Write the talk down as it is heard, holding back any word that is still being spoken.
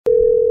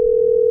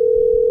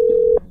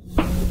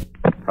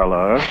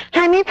Hello.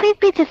 Hi, may I please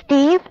speak to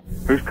Steve?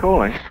 Who's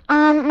calling?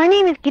 My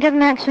name is, he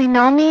doesn't actually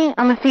know me.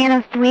 I'm a fan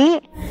of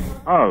Sweet.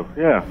 Oh,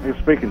 yeah, you're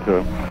speaking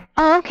to him.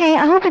 Oh, okay.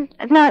 I hope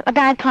it's not a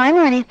bad time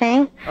or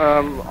anything.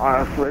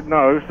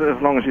 No,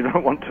 as long as you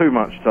don't want too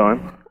much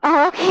time.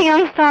 Oh, okay,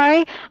 I'm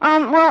sorry.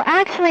 Well,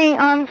 actually,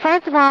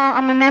 first of all,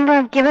 I'm a member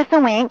of Give Us a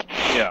Wink.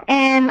 Yeah.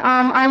 And,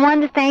 I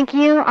wanted to thank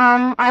you.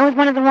 I was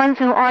one of the ones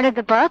who ordered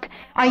the book.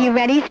 Are you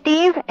ready,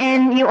 Steve?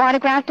 And you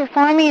autographed it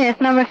for me, and it's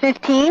number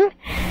 15.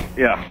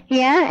 Yeah.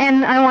 Yeah,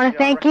 and I want to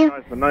thank you. I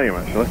recognize the name,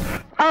 actually.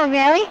 Oh,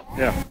 really?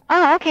 Yeah.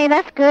 Oh, okay,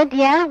 that's good,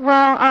 yeah.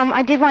 Well,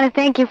 I did want to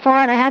thank you for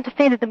it. I have to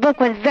say that the book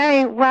was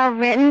very well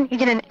written. You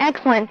did an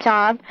excellent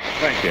job.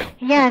 Thank you.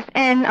 Yes,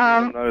 and,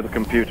 Even though the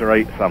computer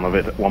ate some of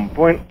it at one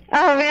point.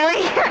 Oh,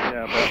 really?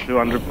 Yeah, about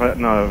 200,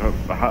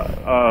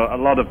 a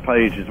lot of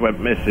pages went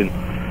missing.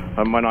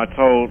 And when I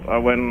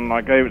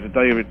gave it to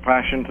David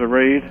Passion to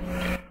read,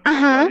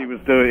 what he was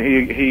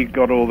doing, he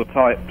got all the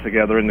type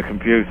together in the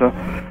computer,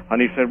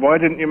 and he said, "Why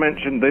didn't you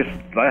mention this,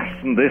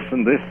 and this,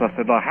 and this?" I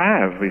said, "I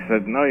have." He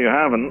said, "No, you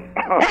haven't."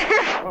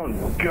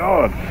 Oh,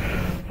 God.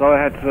 So I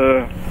had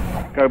to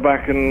go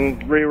back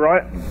and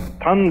rewrite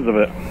tons of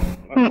it.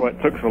 That's why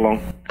it took so long.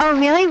 Oh,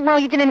 really? Well,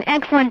 you did an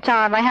excellent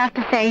job, I have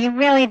to say. You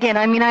really did.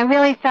 I mean, I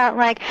really felt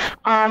like,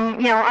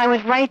 I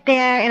was right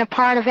there in a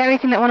part of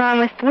everything that went on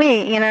with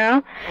Sweet, you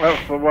know? Well,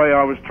 the way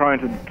I was trying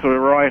to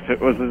write it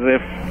was as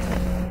if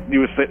you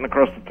were sitting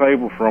across the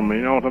table from me,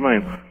 you know what I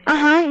mean?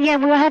 Yeah,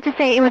 well, I have to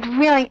say, it was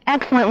really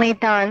excellently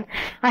done,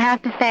 I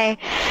have to say.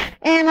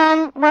 And,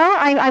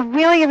 I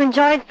really have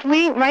enjoyed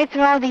Sweet right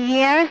through all the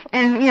years,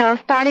 and,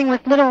 starting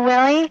with Little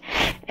Willie,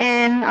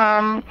 and,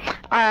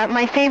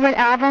 my favorite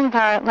albums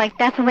are, like,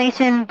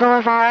 Desolation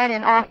Boulevard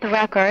and Off the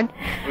Record.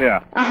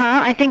 Yeah.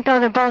 I think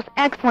those are both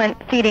excellent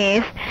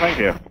CDs. Thank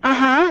you.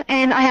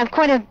 And I have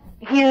quite a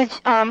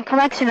huge,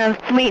 collection of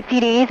Sweet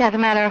CDs, as a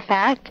matter of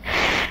fact.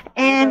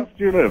 And where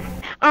do you live?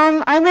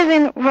 I live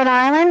in Rhode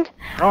Island.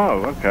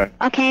 Oh, okay.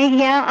 Okay,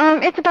 yeah.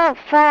 It's about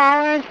 4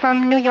 hours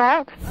from New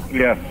York.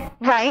 Yes.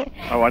 Right.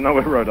 Oh, I know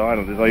where Rhode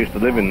Island is. I used to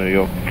live in New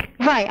York.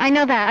 Right, I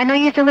know that. I know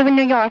you used to live in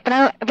New York,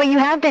 but you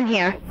have been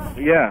here.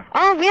 Yeah.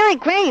 Oh, really?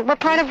 Great. What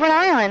part of Rhode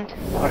Island?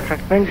 I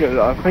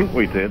think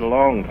we did a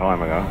long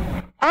time ago.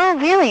 Oh,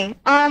 really?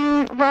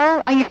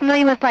 Well, are you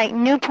familiar with, like,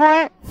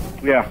 Newport?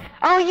 Yeah.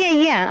 Oh,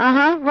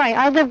 yeah. Right.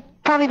 I live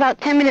probably about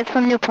 10 minutes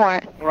from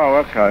Newport. Oh,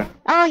 okay.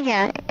 Oh,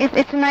 yeah.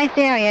 It's a nice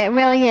area. It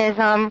really is.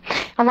 A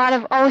lot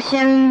of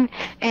ocean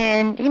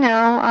and,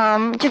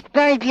 just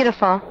very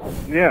beautiful.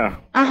 Yeah.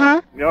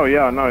 Oh,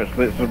 yeah, I know.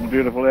 It's a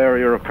beautiful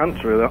area of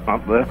country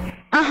up there.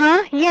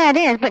 Yeah, it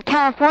is. But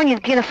California's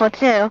beautiful,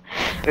 too.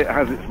 It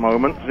has its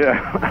moments,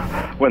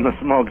 yeah. When the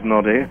smog's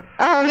not here.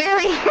 Oh,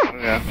 really?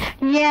 Yeah.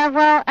 Yeah,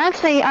 well,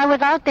 actually, I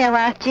was out there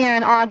last year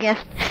in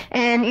August,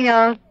 and,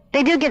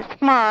 they do get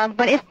smog,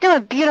 but it's still a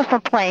beautiful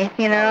place,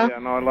 Oh, yeah,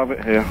 no, I love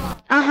it here.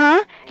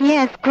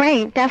 Yeah, it's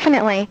great,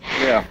 definitely.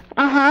 Yeah.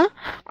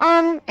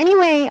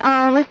 Anyway,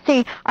 let's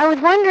see. I was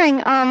wondering,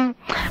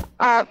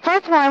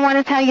 first of all, I want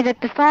to tell you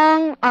that the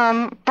song,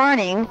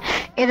 Burning,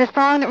 is a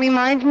song that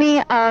reminds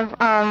me of,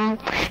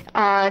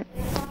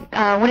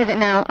 what is it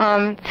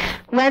now?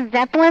 Led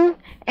Zeppelin,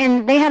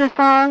 and they had a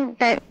song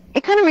that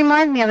it kind of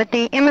reminds me of it,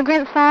 the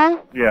Immigrant Song.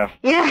 Yeah.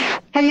 Yeah.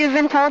 Have you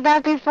been told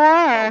that before?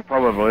 Or?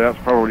 Probably. That's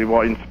probably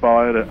what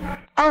inspired it.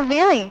 Oh,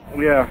 really?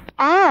 Yeah.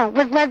 Oh,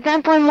 was Led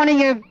Zeppelin one of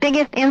your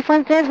biggest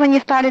influences when you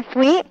started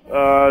Sweet?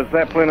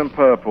 Zeppelin and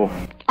Purple.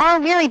 Oh,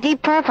 really?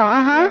 Deep Purple,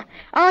 Yeah.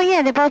 Oh,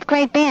 yeah, they're both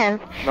great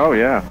bands. Oh,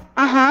 yeah.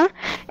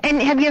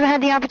 And have you ever had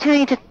the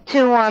opportunity to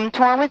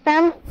tour with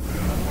them?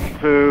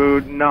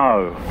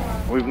 No.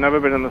 We've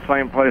never been in the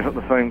same place at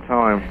the same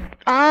time.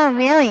 Oh,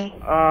 really?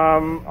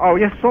 Oh,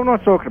 yes, what am I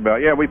talking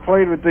about? Yeah, we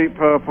played with Deep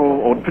Purple,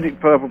 or Deep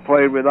Purple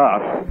played with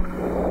us,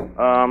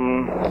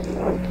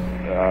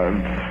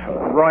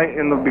 right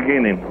in the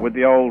beginning, with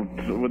the old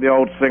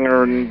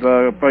singer and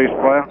bass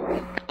player.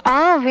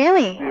 Oh,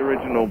 really? The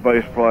original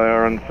bass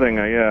player and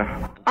singer,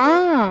 yeah.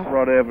 Oh.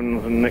 Rod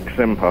Evans and Nick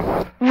Simper.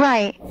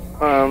 Right.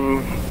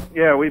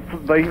 Yeah,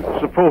 they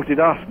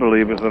supported us,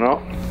 believe it or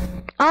not.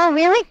 Oh,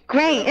 really?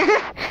 Great.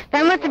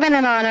 That must have been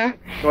an honor.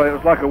 Well, it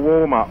was like a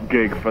warm-up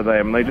gig for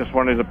them. They just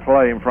wanted to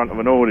play in front of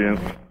an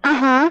audience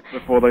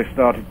before they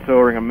started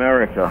touring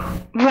America.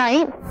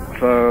 Right.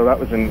 So that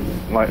was in,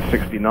 like,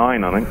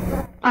 69, I think.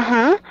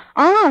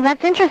 Oh,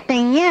 that's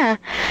interesting, yeah.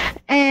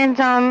 And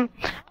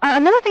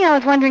another thing I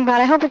was wondering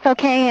about, I hope it's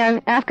okay,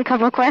 I'll ask a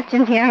couple of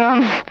questions here.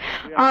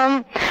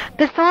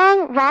 The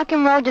song Rock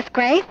and Roll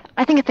Disgrace,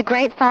 I think it's a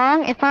great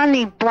song. It's on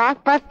the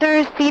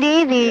Blockbuster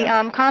CD,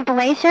 the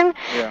compilation.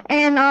 Yeah.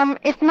 And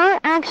it's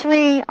not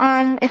actually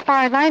on, as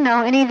far as I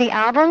know, any of the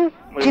albums.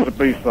 It was a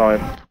B-side.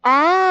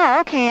 Oh,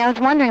 okay, I was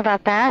wondering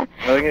about that.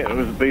 I think it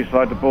was a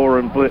B-side to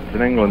Ballroom Blitz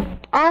in England.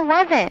 Oh,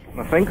 was it?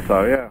 I think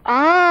so, yeah.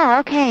 Oh,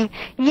 okay.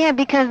 Yeah,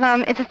 because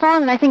it's a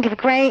song that I think is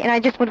great, and I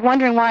just was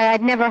wondering why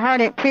I'd never heard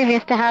it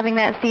previous to having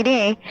that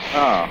CD.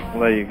 Ah,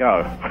 well, there you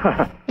go.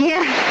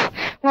 Yeah.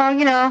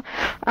 Well,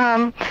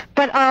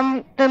 but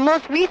the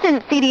most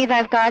recent CDs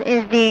I've got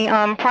is the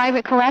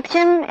Private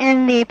Collection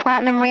and the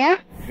Platinum Rare.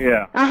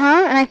 Yeah.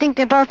 And I think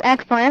they're both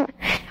excellent.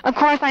 Of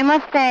course, I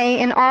must say,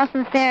 in all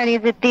sincerity,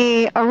 that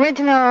the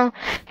original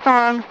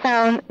songs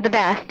sound the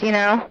best,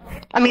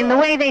 I mean, the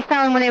way they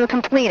sound when they were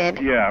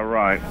completed. Yeah,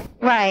 right.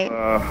 Right.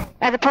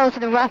 As opposed to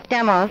the rough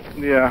demos.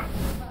 Yeah.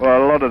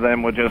 Well, a lot of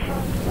them were just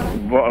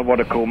what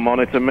are called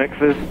monitor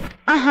mixes.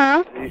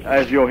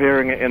 As you're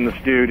hearing it in the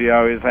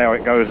studio is how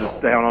it goes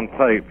down on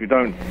tape. You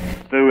don't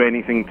do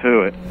anything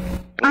to it.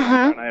 You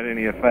don't add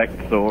any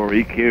effects or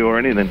EQ or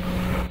anything.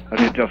 And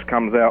it just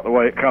comes out the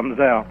way it comes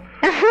out.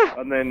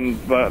 And then,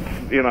 but,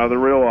 the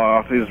real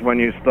art is when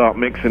you start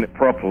mixing it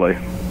properly.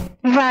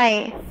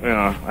 Right.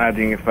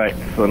 Adding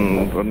effects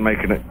and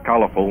making it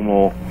colorful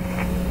more.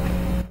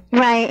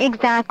 Right,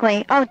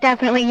 exactly. Oh,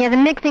 definitely. Yeah, the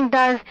mixing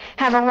does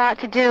have a lot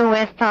to do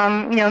with,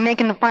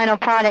 making the final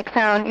product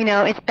sound,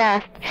 its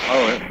best.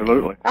 Oh,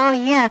 absolutely. Oh,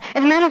 yeah.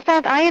 As a matter of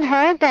fact, I had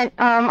heard that,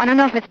 I don't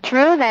know if it's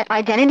true, that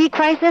Identity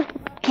Crisis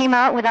came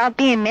out without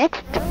being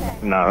mixed.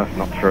 No, that's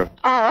not true.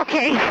 Oh,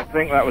 okay. I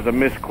think that was a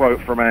misquote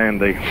from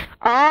Andy.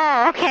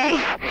 Oh, okay.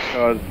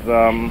 Because,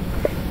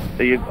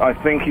 I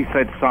think he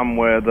said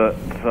somewhere that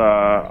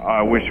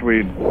I wish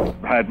we'd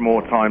had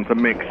more time to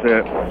mix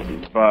it,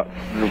 but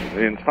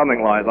in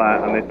something like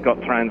that, and it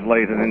got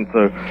translated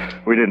into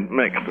we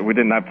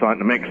didn't have time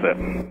to mix it.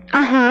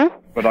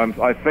 But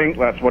I think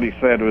that's what he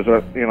said was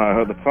at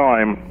the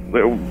time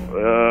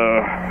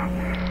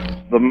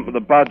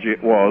the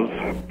budget was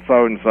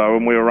so and so,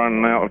 and we were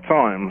running out of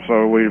time,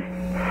 so we've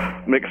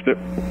mixed it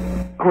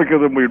quicker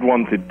than we'd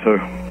wanted to.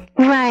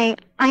 Right,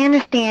 I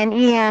understand,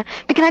 yeah.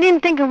 Because I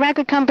didn't think a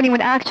record company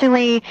would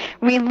actually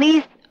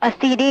release a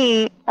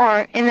CD,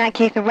 or in that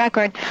case a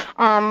record,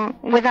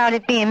 without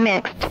it being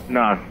mixed.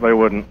 No, they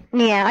wouldn't.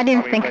 Yeah, I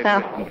didn't think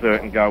so. Listen to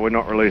it and go, we're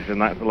not releasing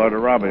that, it's a load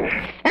of rubbish.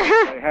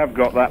 They have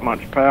got that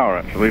much power,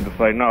 actually, to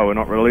say, no, we're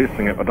not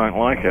releasing it, I don't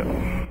like it.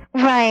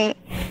 Right.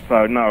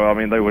 So, no, I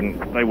mean, they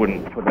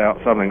wouldn't put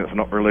out something that's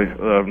not really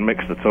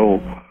mixed at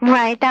all.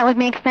 Right, that would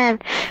make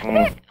sense.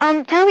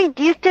 Tell me,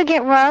 do you still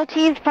get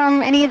royalties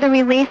from any of the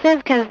releases?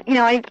 Because,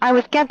 I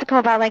was skeptical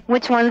about,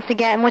 which ones to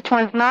get and which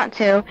ones not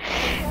to.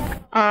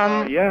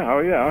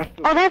 Yeah.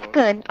 Oh, that's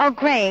good. Oh,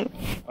 great.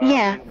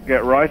 Yeah.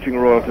 Get writing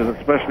royalties,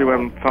 especially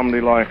when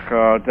somebody like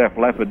Def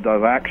Leppard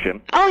does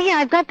Action. Oh, yeah,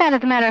 I've got that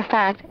as a matter of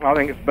fact. I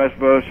think it's the best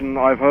version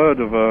I've heard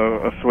of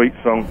a Sweet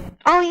song.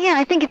 Oh, yeah,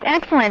 I think it's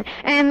excellent.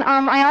 And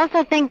I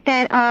also think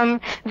that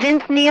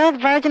Vince Neil's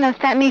version of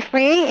Set Me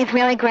Free is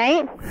really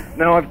great.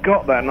 No, I've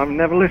got that, and I've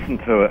never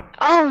listened to it.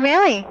 Oh,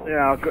 really?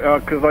 Yeah,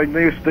 because I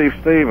knew Steve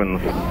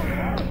Stevens.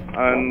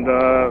 And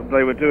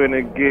they were doing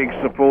a gig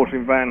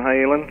supporting Van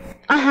Halen.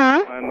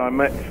 And I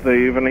met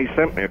Steve, and he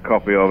sent me a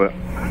copy of it.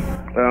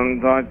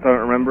 And I don't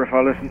remember if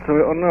I listened to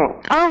it or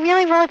not. Oh,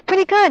 really? Well, it's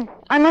pretty good.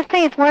 I must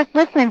say it's worth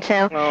listening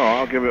to. Oh,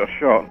 I'll give it a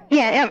shot.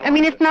 Yeah, I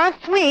mean, it's not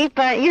sweet,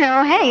 but,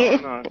 hey,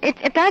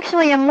 it's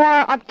actually a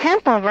more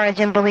up-tempo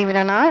version, believe it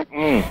or not.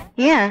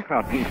 Yeah.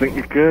 I didn't think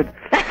you could.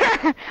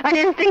 I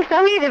didn't think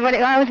so either, but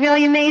I was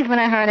really amazed when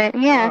I heard it.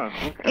 Yeah,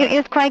 it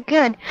was quite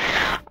good.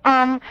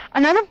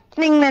 Another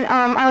thing that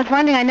I was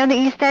wondering, I know that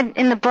you said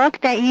in the book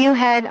that you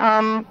had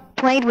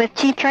played with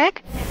Cheap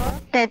Trick,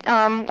 that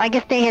I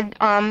guess they had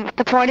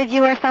supported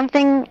you or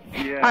something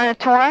on a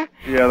tour.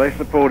 Yeah, they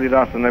supported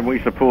us and then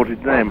we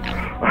supported them.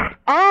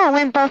 Oh, it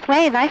went both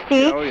ways, I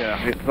see. Oh,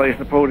 yeah. They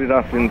supported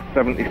us in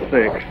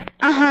 76.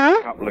 A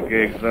couple of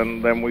gigs,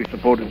 and then we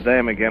supported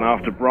them again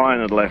after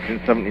Brian had left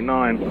in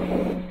 79.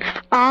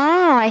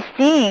 Oh, I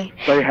see.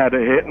 They had a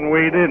hit and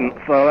we didn't,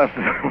 so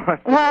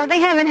that's... Well, they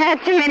haven't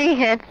had too many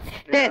hits.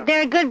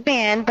 They're a good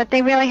band, but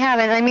they really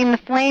haven't. I mean, The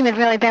Flame has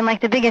really been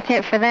the biggest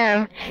hit for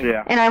them.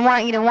 Yeah. And I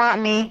Want You to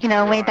Want Me,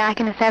 way back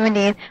in the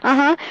 70s.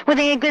 Were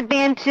they a good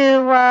band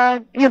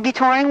to be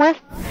touring with?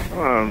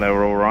 Well, they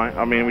were all right.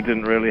 I mean, we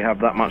didn't really have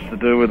that much to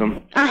do with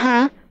them.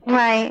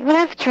 Right. Well,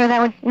 that's true.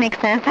 That would make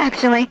sense,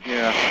 actually.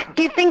 Yeah.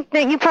 Do you think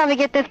that you probably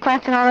get this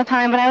question all the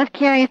time, but I was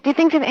curious, do you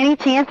think there's any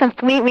chance of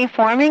Sweet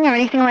reforming or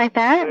anything like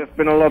that? There's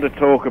been a lot of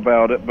talk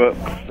about it, but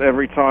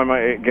every time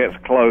it gets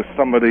close,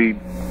 somebody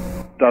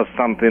does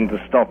something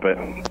to stop it.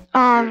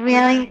 Oh,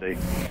 really? Andy.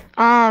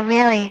 Oh,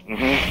 really?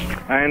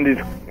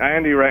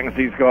 Andy reckons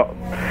he's got...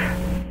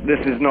 This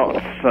is not...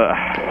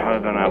 I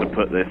don't know how to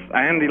put this.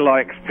 Andy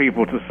likes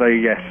people to say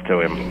yes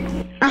to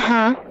him.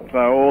 So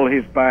all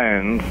his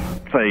bands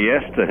say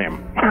yes to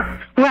him.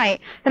 Right.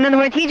 In other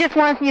words, he just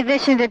wants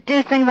musicians to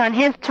do things on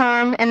his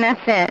term, and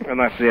that's it. And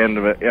that's the end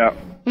of it, yeah.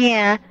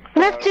 Yeah.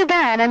 Well, that's too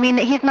bad. I mean,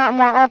 he's not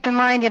more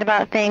open-minded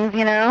about things,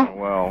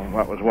 Well,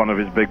 that was one of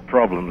his big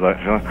problems,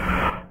 actually.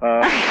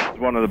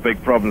 One of the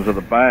big problems of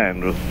the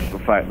band was the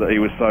fact that he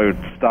was so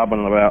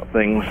stubborn about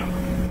things,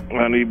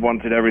 and he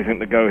wanted everything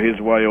to go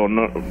his way or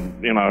not,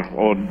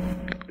 or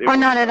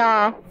not at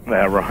all.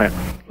 Yeah, right.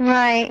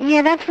 Right.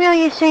 Yeah, that's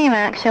really a shame,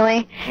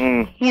 actually.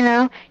 You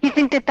know, you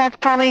think that that's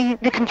probably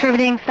the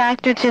contributing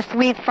factor to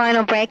Sweet's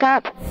final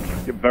breakup?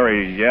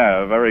 Very,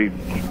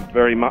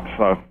 very much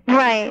so.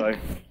 Right. So.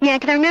 Yeah,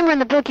 because I remember in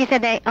the book you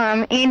said that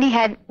Andy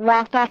had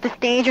walked off the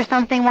stage or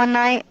something one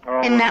night,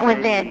 and that was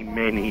it.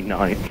 Many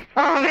nights.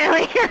 Oh,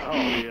 really? Oh,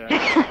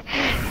 yeah.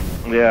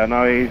 Yeah,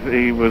 no,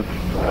 he was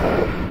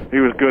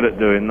good at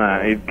doing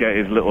that. He'd get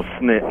his little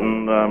snit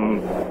and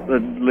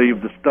they'd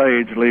leave the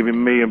stage,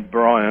 leaving me and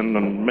Brian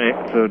and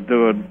Mick to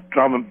do a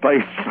drum and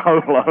bass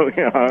solo,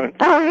 you know.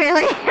 Oh,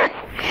 really?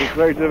 It's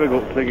very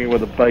difficult singing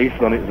with a bass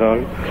on its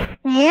own.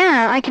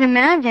 Yeah, I can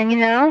imagine, you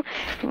know,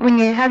 when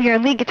you have your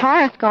lead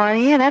guitarist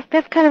going. Yeah,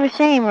 that's kind of a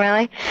shame,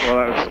 really. Well,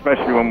 that was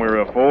especially when we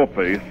were a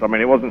four-piece. I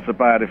mean, it wasn't so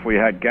bad if we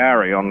had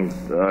Gary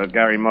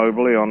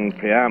Mobley on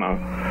piano,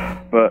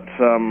 but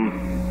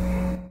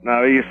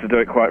no, he used to do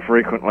it quite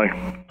frequently.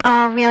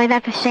 Oh, really?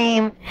 That's a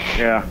shame.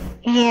 Yeah.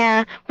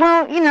 Yeah.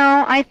 Well, you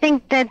know, I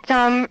think that,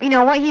 you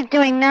know, what he's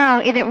doing now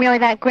isn't really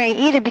that great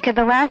either, because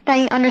the last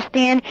I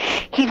understand,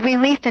 he's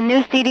released a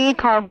new CD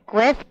called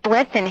Glitz,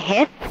 Blitz, and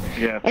Hiss.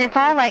 Yes. And it's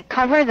all, like,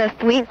 covers of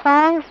Sweet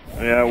songs.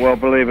 Yeah, well,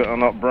 believe it or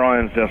not,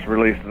 Brian's just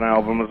released an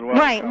album as well.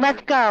 Right,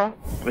 Let's Go.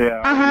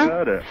 Yeah, have you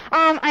heard it?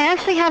 I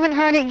actually haven't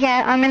heard it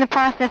yet. I'm in the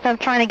process of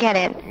trying to get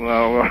it.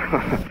 Well,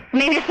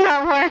 maybe it's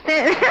not worth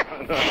it.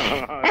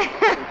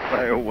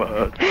 Say a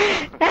word.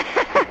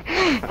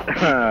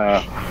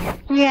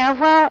 Yeah,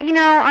 well, you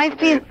know, I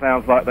feel... It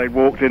sounds like they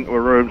walked into a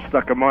room,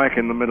 stuck a mic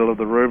in the middle of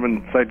the room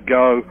and said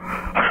go.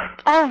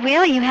 Oh,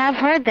 really? You have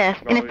heard this?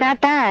 And it's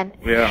that bad?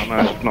 Yeah,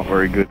 no, it's not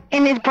very good.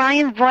 And is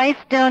Brian's voice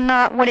still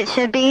not what it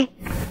should be?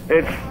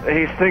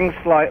 He sings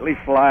slightly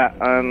flat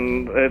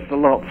and it's a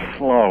lot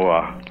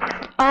slower.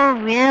 Oh,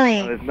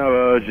 really? There's no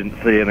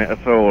urgency in it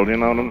at all, you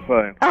know what I'm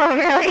saying? Oh,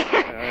 really?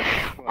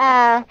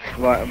 It's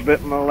like a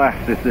bit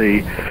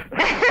molasses-y.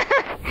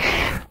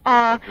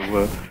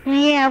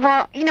 Yeah,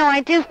 well, you know,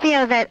 I do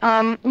feel that,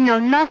 you know,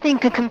 nothing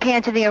could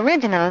compare to the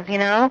originals, you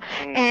know?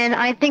 And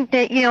I think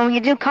that, you know, when you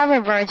do cover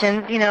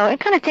versions, you know, it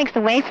kind of takes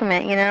away from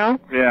it, you know?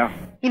 Yeah.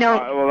 You know...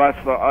 well,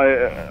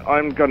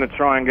 I'm going to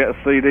try and get a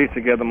CD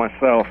together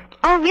myself.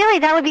 Oh, really?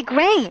 That would be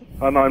great.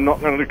 And I'm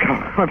not going to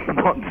I'm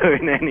not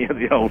doing any of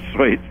the old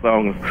Sweet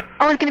songs.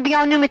 Oh, it's going to be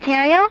all new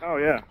material? Oh,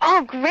 yeah.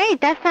 Oh,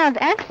 great. That sounds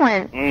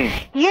excellent.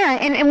 Yeah,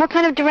 and what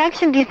kind of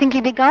direction do you think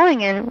you'd be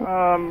going in?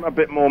 A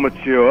bit more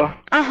mature.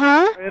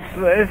 Uh-huh.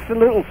 It's a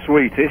little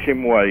Sweetish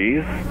in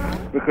ways,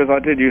 because I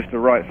did used to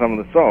write some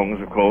of the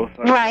songs, of course.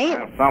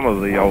 Right. Some of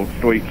the old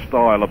Sweet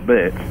style a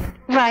bit.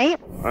 Right.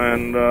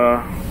 And,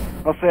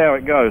 I'll see how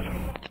it goes.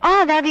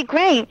 Oh, that'd be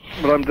great.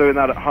 But I'm doing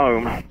that at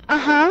home.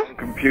 Uh-huh.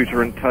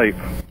 Computer and tape.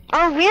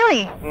 Oh,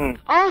 really?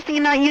 Oh, so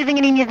you're not using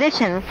any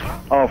musicians?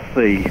 I'll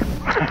see.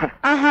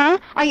 Uh-huh.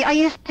 Are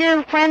you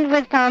still friends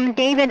with,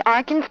 David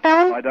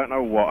Arkenstone? I don't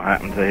know what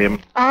happened to him.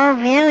 Oh,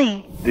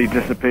 really? He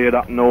disappeared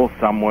up north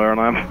somewhere, and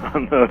I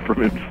haven't heard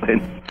from him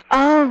since.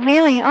 Oh,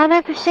 really? Oh,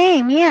 that's a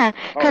shame, yeah.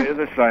 Oh, it is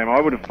a shame.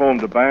 I would have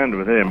formed a band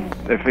with him.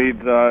 If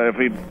he'd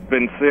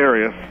been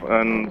serious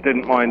and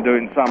didn't mind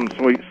doing some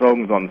Sweet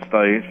songs on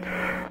stage,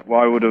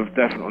 well, I would have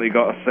definitely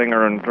got a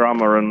singer and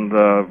drummer and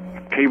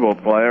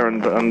keyboard player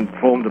and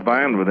formed a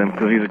band with him,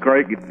 because he's a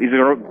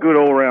good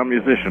all-round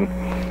musician.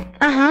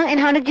 Uh-huh. And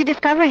how did you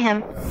discover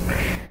him?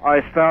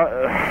 A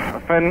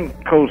friend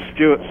called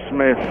Stuart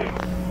Smith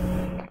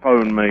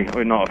phoned me.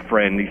 Well, not a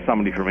friend, he's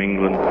somebody from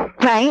England.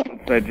 Right. And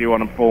said, do you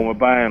want to form a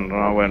band?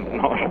 And I went,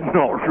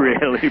 not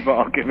really, but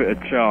I'll give it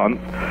a chance.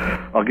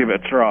 I'll give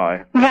it a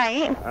try.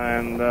 Right.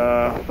 And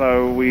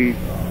so we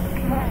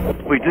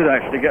did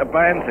actually get a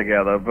band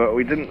together, but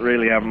we didn't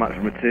really have much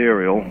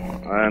material,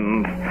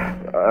 and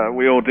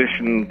we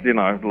auditioned, you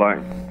know, like,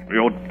 it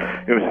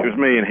was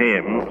me and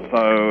him,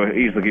 so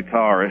he's the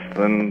guitarist,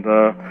 and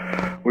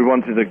we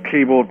wanted a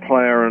keyboard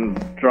player and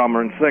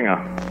drummer and singer.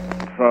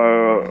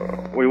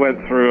 So we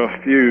went through a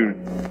few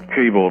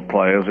keyboard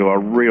players who are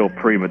real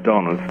prima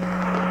donnas,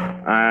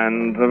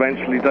 and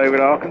eventually David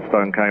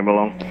Arkenstone came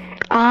along.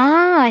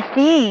 Ah, I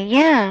see,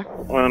 yeah.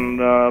 And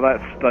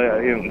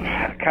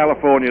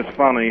California's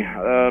funny.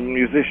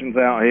 Musicians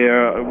out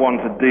here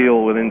want a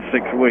deal within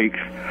 6 weeks.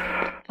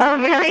 Oh,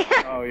 really?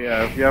 Oh,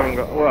 yeah. If you haven't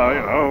got, well,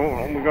 you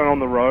know, we're going on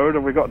the road,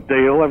 have we got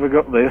deal, have we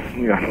got this?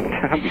 And you go,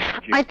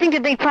 I think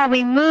that they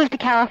probably moved to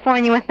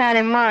California with that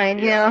in mind,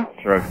 you know?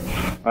 True.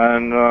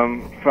 And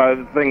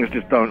things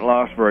just don't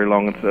last very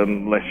long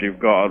unless you've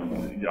got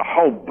a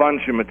whole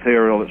bunch of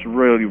material that's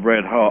really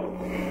red hot,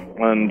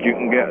 and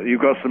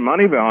you've got some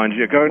money behind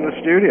you to go in the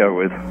studio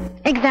with.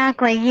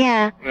 Exactly,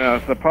 yeah. Yeah,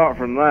 so apart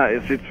from that,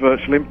 it's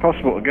virtually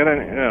impossible to get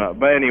any, you know.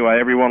 But anyway,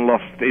 everyone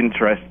lost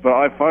interest. But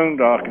I phoned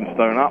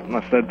Arkenstone up and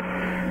I said,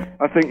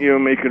 I think you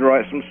and me could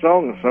write some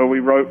songs. So we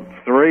wrote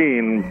 3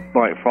 in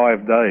like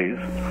 5 days,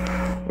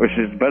 which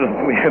is better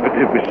than we ever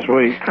did with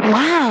Sweet.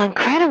 Wow,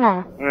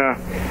 incredible. Yeah.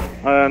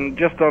 And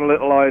just on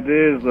little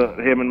ideas that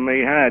him and me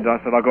had, I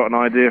said, I got an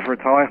idea for a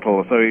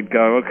title. So he'd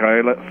go,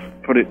 okay, let's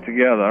put it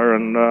together.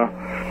 And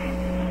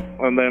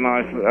And then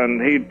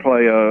he'd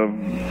play have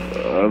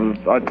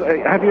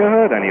you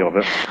heard any of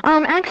it?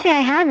 Actually,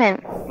 I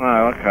haven't.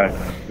 Oh, okay.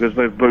 Because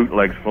there's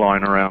bootlegs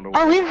flying around.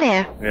 Oh, is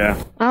there? Yeah.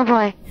 Oh,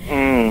 boy.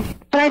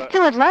 But I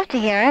still would love to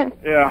hear it.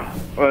 Yeah.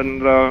 And,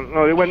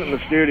 no, he went in the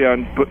studio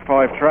and put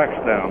 5 tracks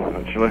down,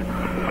 actually.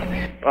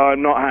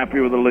 I'm not happy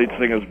with the lead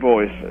singer's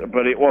voice,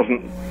 but it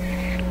wasn't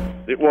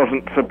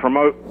to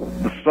promote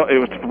it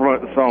was to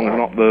promote the song,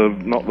 not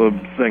the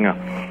singer.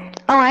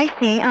 Oh, I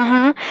see.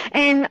 And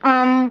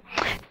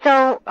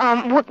so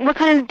what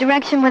kind of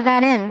direction was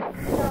that in?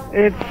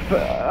 It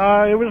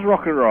was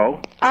rock and roll.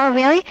 Oh,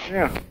 really?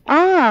 Yeah.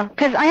 Oh,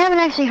 because I haven't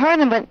actually heard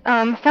them, but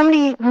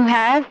somebody who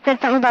has said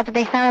something about that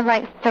they sounded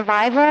like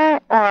Survivor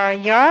or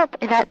Europe.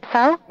 Is that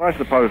so? I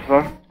suppose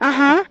so.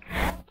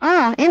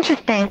 Oh,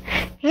 interesting.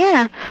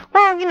 Yeah.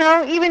 Well,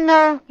 even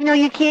though,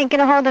 you can't get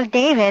a hold of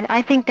David,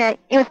 I think that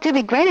it would still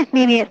be great if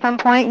maybe at some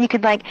point you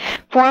could,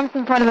 form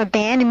some sort of a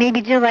band and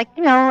maybe do, a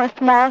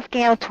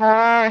small-scale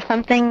tour or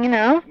something,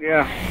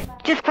 Yeah.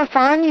 Just for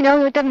fun,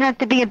 it doesn't have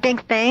to be a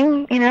big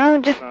thing,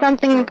 just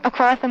something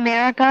across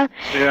America.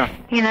 Yeah.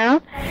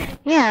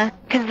 Yeah,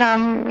 because,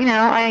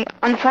 I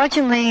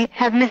unfortunately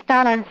have missed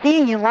out on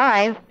seeing you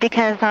live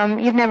because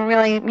you've never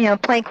really,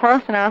 played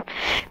close enough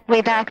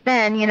way back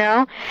then,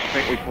 I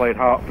think we played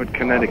Hartford,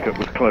 Connecticut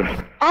was close.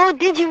 Oh,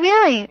 did you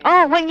really?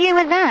 Oh, what year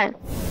was that?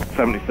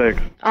 76.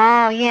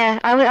 Oh, yeah.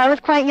 I was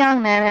quite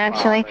young then,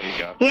 actually. Oh, there you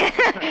go. Yeah,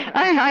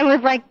 I was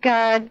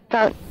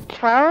about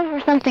 12 or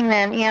something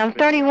then. Yeah, I'm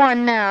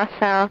 31 now,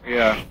 so.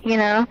 Yeah.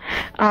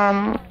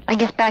 I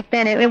guess back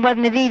then it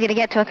wasn't as easy to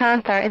get to a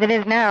concert as it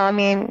is now. I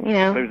mean,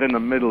 It was in the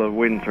middle of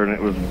winter and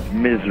it was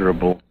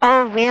miserable.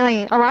 Oh,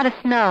 really? A lot of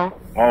snow.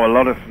 Oh, a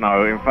lot of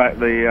snow. In fact,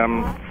 the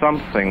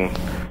something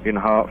in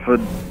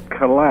Hartford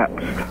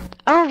collapsed.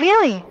 Oh,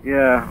 really?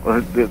 Yeah,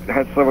 it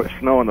had so much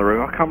snow on the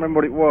roof. I can't remember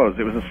what it was.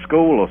 It was a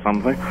school or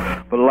something,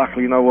 but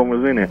luckily no one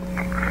was in it.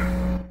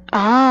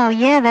 Oh,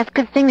 yeah, that's a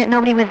good thing that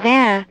nobody was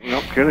there.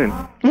 Not kidding.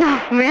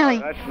 No,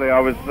 really? Actually,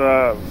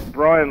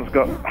 Brian's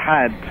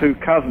had 2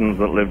 cousins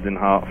that lived in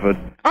Hartford.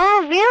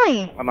 Oh,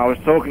 really? And I was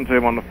talking to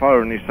him on the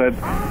phone, and he said,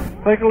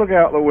 take a look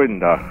out the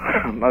window.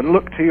 And I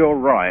looked to your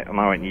right, and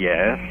I went,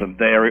 yes, and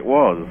there it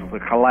was, the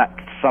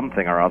collapsed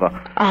something or other.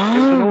 Oh. It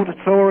was an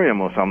auditorium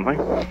or something.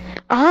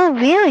 Oh,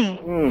 really?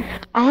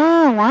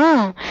 Oh,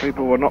 wow.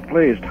 People were not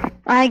pleased.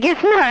 I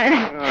guess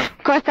not.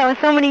 Of course, that was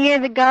so many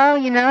years ago,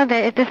 that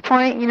at this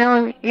point,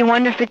 you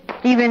wonder if it's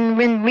even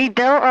been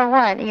rebuilt or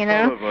what,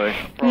 Probably.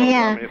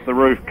 Yeah. I mean, if the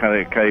roof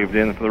caved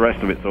in, for the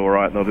rest of it's all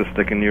right, they'll just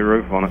stick a new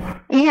roof on it.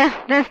 Yeah,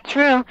 that's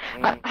true.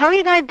 How are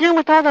you guys doing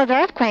with all those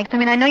earthquakes? I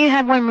mean, I know you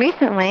had one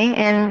recently,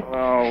 and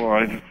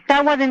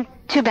that wasn't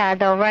too bad,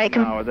 though, right?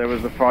 No, there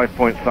was a 5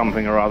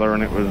 something or other,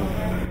 and it was,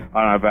 I don't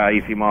know, about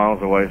 80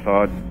 miles away,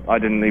 so I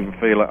didn't even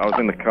feel it. I was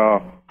in the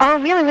car. Oh,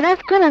 really? Well,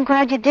 that's good. I'm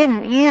glad you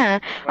didn't. Yeah.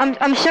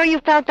 I'm sure you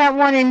felt that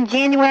one in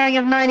January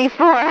of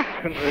 '94.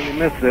 Couldn't really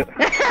miss it.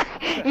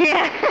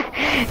 Yeah.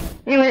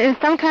 It was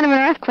some kind of an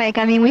earthquake.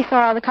 I mean, we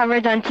saw all the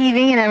coverage on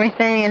TV and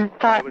everything and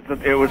thought...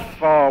 It was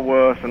far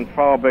worse and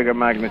far bigger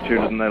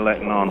magnitude than they're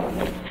letting on.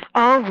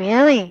 Oh,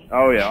 really?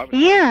 Oh, yeah.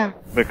 Yeah.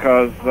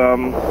 Because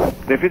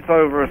if it's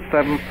over a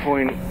 7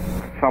 point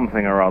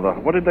something or other,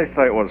 what did they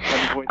say it was?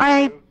 7.2?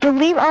 I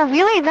believe... Oh,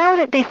 really? Is that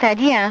what they said?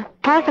 Yeah.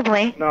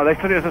 Possibly. No, they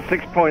said it was a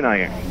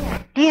 6.8.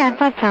 Yeah, I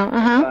thought so.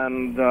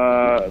 And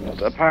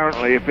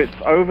apparently if it's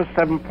over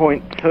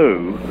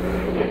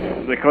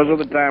 7.2, because of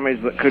the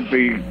damage that could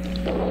be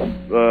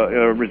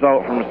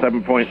result from a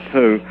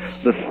 7.2,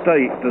 the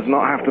state does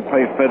not have to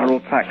pay federal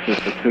taxes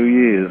for 2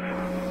 years.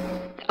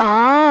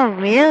 Oh,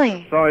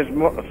 really?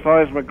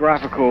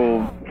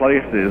 Seismographical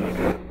places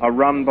are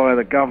run by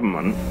the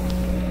government.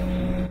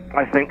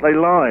 I think they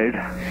lied.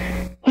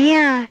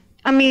 Yeah.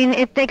 I mean,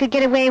 if they could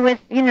get away with,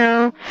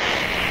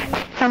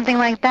 something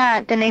like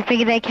that, then they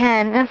figure they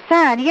can. That's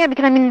sad, yeah,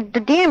 because, I mean, the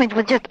damage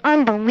was just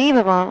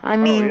unbelievable. I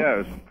mean,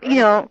 I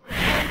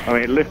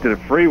mean, it lifted a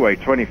freeway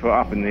 20 foot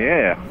up in the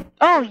air.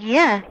 Oh,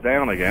 yeah.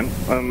 Down again,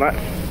 and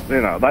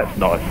that's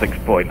not a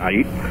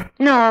 6.8.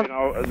 No.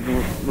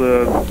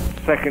 The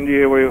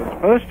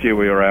first year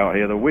we were out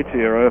here, the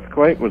Whittier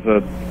earthquake was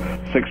a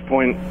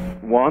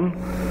 6.1,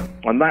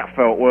 and that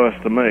felt worse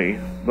to me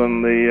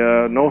than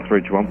the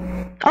Northridge one.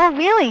 Oh,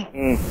 really?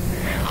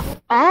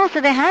 Oh,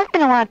 so they have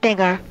been a lot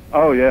bigger.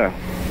 Oh, yeah.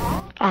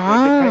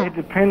 Oh. It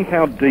depends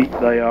how deep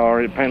they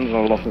are. It depends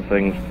on a lot of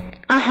things.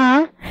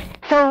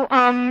 So,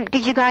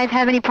 did you guys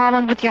have any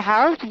problems with your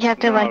house? Did you have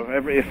to,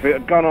 if it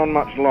had gone on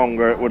much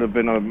longer, it would have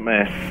been a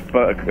mess.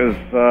 But because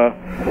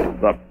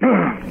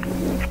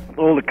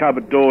all the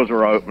cupboard doors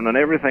were open and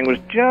everything was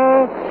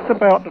just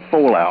about to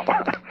fall out.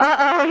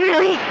 Uh-oh,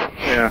 really?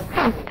 Yeah.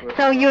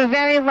 So you were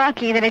very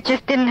lucky that it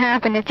just didn't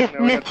happen. It just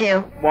missed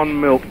you. One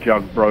milk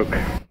jug broke.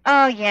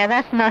 Oh, yeah,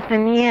 that's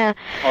nothing, yeah.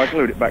 I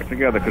glued it back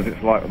together because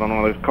it's like one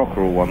of those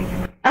cockerel ones.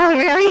 Oh,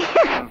 really?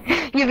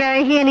 You're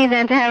very handy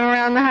then to have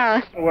around the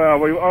house.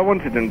 Well, I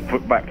wanted him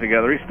put back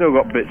together. He's still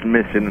got bits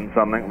missing and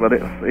something, but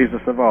he's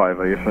a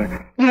survivor, you see.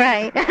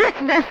 Right.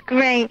 That's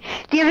great.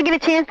 Do you ever get a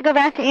chance to go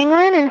back to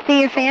England and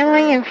see your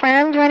family and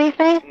friends or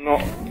anything?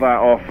 Not that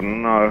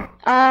often, no.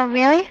 Oh,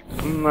 really?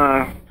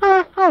 No.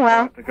 Oh well.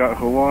 I have to go to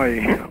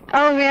Hawaii.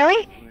 Oh,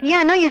 really?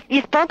 Yeah, no,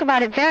 you spoke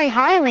about it very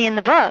highly in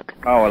the book.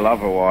 Oh, I love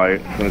Hawaii.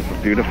 It's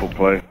a beautiful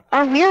place.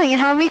 Oh, really?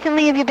 And how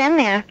recently have you been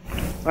there?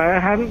 I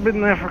hadn't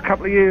been there for a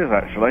couple of years,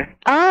 actually.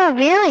 Oh,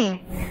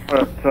 really?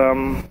 But,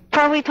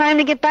 Probably time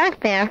to get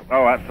back there.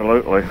 Oh,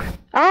 absolutely.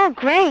 Oh,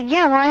 great.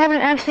 Yeah, well, I haven't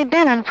actually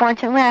been,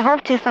 unfortunately. I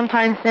hope to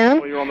sometime soon.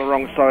 Well, you're on the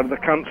wrong side of the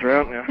country,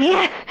 aren't you?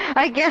 Yes,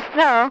 I guess so.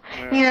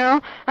 Yeah. You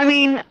know, I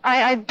mean,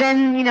 I've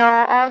been, you know,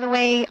 all the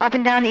way up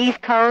and down the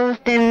East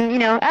Coast, and, you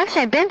know,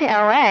 actually I've been to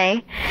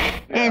L.A.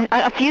 and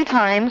a few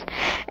times,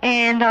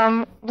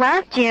 and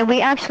last year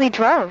we actually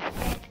drove.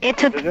 It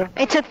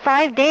took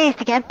 5 days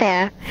to get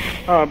there.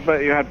 Oh, I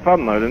bet you had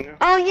fun, though, didn't you?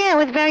 Oh, yeah,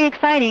 it was very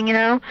exciting, you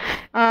know.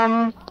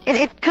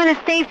 It's kind of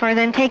safer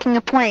than taking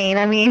a plane.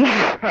 I mean,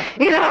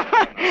 you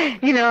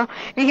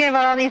hear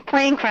about all these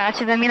plane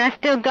crashes. I mean, I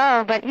still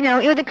go, but, you know,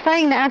 it was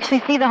exciting to actually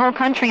see the whole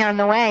country on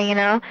the way, you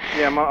know.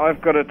 Yeah,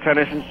 I've got a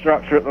tennis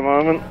instructor at the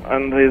moment,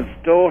 and his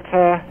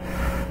daughter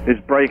is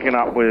breaking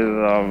up with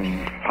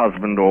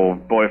husband or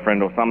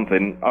boyfriend or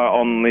something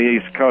on the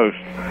East Coast,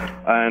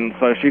 and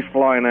so she's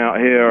flying out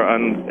here,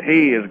 and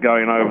he is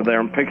going over there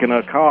and picking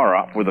her car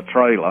up with a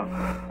trailer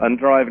and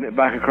driving it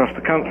back across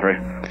the country.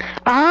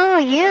 Oh,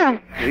 yeah.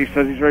 He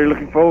says he's really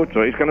looking forward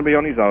to it. He's going to be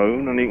on his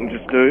own, and he can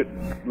just do it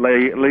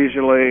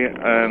leisurely,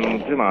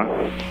 and, you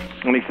know.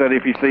 And he said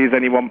if he sees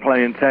anyone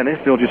playing tennis,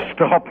 he'll just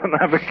stop and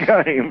have a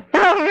game.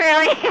 Oh,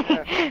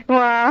 really?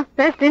 Wow,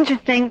 that's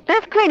interesting.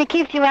 That's great. It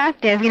keeps you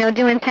active, you know,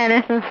 doing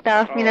tennis and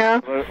stuff, you know.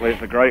 Absolutely.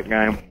 It's a great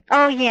game.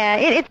 Oh, yeah.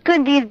 It's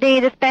good these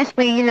days,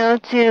 especially, you know,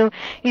 to,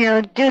 you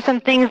know, do some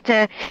things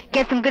to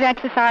get some good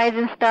exercise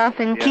and stuff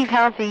and keep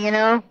healthy, you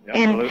know. Yeah,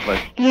 absolutely.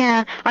 And,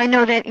 yeah, I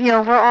know that, you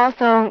know, we're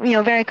also, you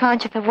know, very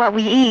conscious of what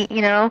we eat,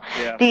 you know,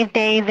 these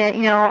days that,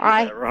 you know,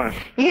 Right.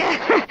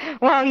 Yeah,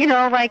 well, you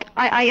know, like,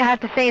 I have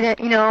to say that,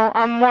 you know,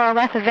 I'm more or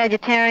less a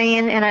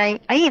vegetarian, and I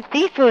eat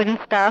seafood and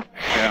stuff,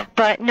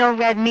 but no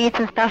red meats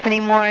and stuff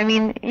anymore. I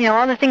mean, you know,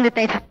 all the things that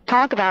they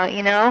talk about,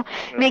 you know,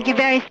 make you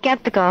very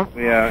skeptical.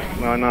 Yeah,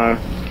 I know.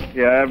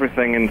 Yeah,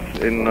 everything in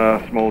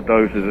small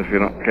doses if you're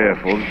not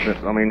careful.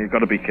 I mean, you've got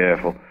to be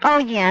careful. Oh,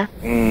 yeah.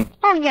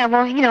 Oh, yeah,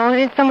 well, you know,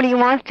 if somebody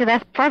wants to,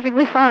 that's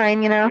perfectly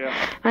fine, you know.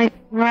 Yeah.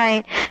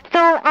 Right.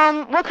 So,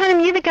 what kind of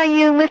music are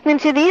you listening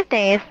to these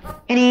days?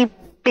 Any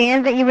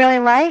bands that you really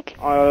like?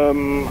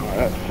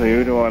 Let's see,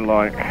 who do I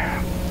like?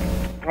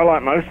 I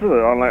like most of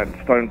it. I like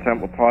Stone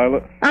Temple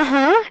Pilots.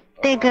 Uh-huh.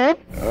 They're good?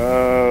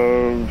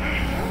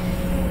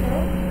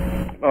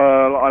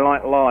 I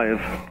like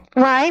Live.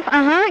 Live?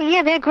 Uh-huh.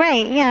 Yeah, they're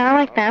great. Yeah, I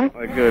like them.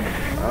 They're good.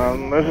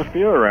 There's a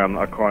few around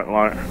that I quite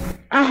like.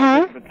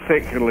 Uh-huh.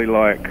 Particularly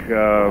like,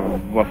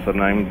 what's her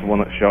name? The one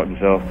that shot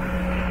himself.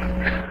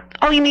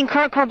 Oh, you mean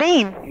Kurt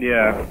Cobain?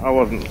 Yeah,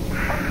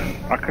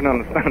 I couldn't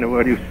understand a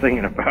word he was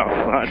singing about,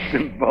 so I just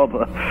didn't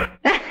bother.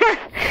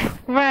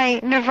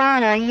 Right,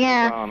 Nirvana,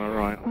 yeah. Nirvana,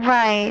 right.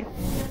 Right.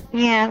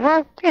 Yeah,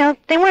 well, you know,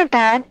 they weren't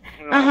bad.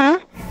 Uh-huh.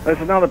 There's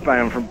another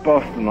band from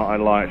Boston that I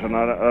liked.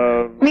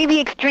 Maybe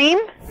Extreme?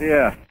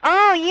 Yeah.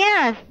 Oh,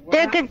 yes.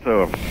 They're good.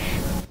 To them?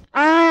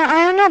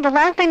 I don't know. The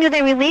last I knew,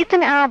 they released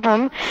an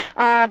album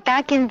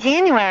back in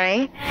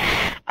January.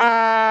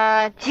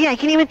 Gee, I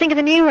can't even think of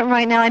the name of it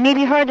right now. I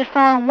maybe heard the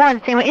song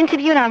once. They were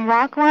interviewed on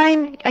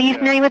Rockline. Are you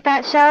familiar with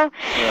that show?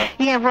 Yeah.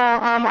 Yeah,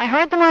 well, I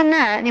heard them on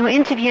that, and they were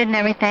interviewed and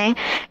everything,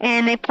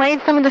 and they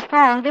played some of the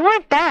songs. They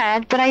weren't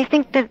bad, but I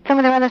think that some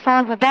of their other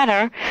songs were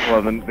better.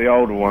 Well, the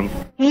older ones.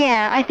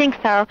 Yeah, I think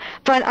so.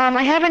 But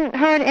I haven't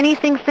heard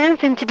anything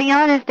since, and to be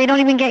honest, they don't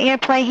even get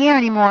airplay here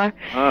anymore.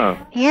 Oh.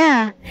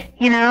 Yeah,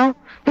 you know.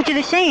 Which is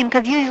a shame,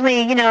 because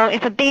usually, you know,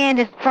 if a band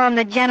is from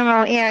the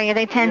general area,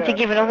 they tend to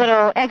give it a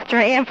little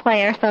extra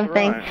airplay or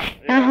something. Right.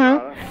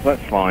 Yeah,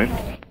 that's fine.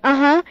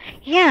 Uh-huh,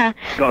 yeah.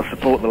 Got to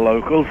support the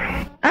locals.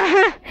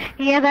 Uh-huh,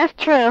 yeah, that's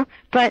true.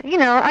 But, you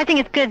know, I think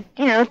it's good,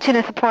 you know,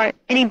 to support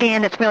any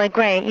band that's really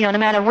great, you know, no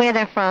matter where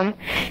they're from,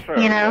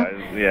 True, you know.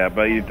 Yeah,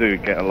 but you do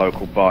get a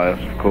local bias,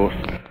 of course.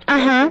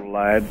 Uh-huh. Local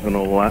lads and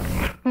all that.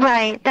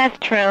 Right, that's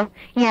true.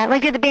 Yeah,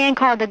 like there's a band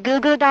called the Goo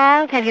Goo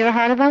Dolls. Have you ever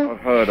heard of them? I've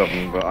heard of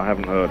them, but I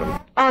haven't heard them.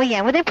 Oh,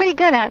 yeah, well, they're pretty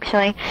good,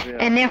 actually. Yeah.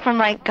 And they're from,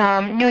 like,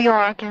 New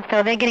York, and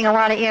so they're getting a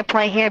lot of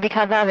airplay here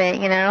because of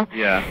it, you know.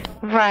 Yeah.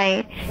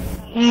 Right.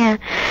 Yeah.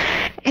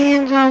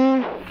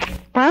 And,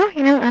 well,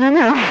 you know, I don't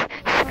know.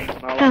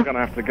 Well, I'm going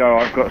to have to go.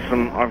 I've got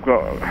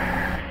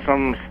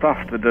some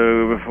stuff to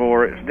do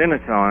before it's dinner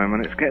time,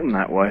 and it's getting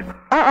that way.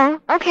 Uh-oh,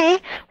 okay.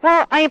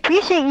 Well, I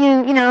appreciate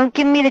you, you know,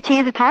 giving me the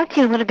chance to talk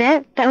to you a little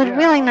bit. That was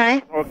really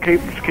nice. Well,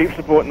 keep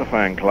supporting the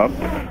fan club.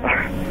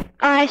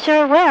 I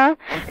sure will.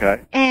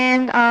 Okay.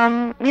 And,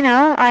 you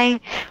know, I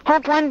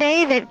hope one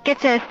day that get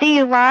to see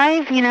you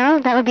live, you know,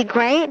 that would be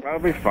great. That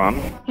would be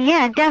fun.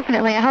 Yeah,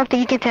 definitely. I hope that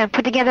you get to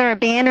put together a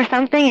band or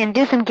something and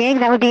do some gigs.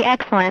 That would be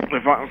excellent.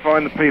 If I can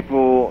find the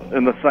people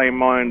in the same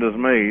mind as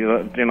me,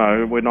 that, you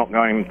know, we're not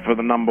going for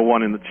the number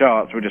one in the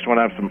charts, we just want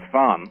to have some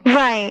fun.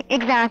 Right,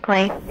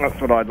 exactly. That's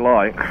what I'd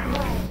like.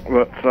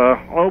 But,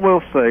 well,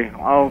 we'll see.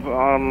 I've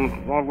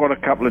got a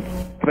couple of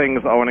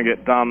things that I want to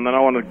get done, and I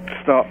want to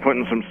start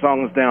putting some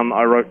songs down that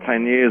I wrote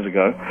 10 years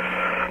ago.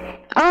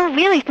 Oh,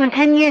 really? From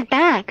 10 years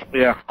back?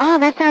 Yeah. Oh,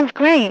 that sounds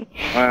great.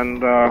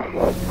 And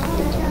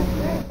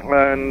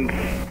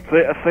see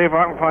if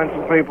I can find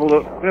some people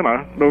that, you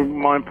know, don't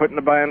mind putting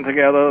a band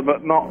together,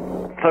 but not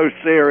so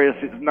serious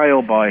it's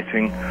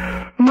nail-biting.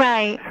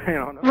 Right. You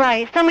know,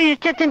 Right. Somebody who's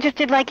just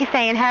interested, like you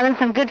say, in having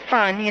some good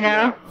fun, you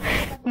know?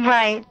 Yeah.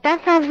 Right.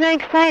 That sounds very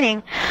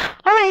exciting.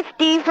 All right,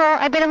 Steve, well,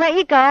 I better let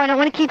you go. I don't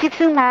want to keep you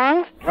too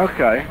long.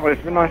 Okay. Well,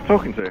 it's been nice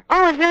talking to you.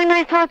 Oh, it's very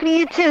nice talking to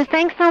you, too.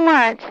 Thanks so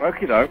much.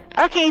 Okie doke.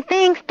 Okay,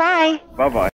 thanks. Bye. Bye-bye.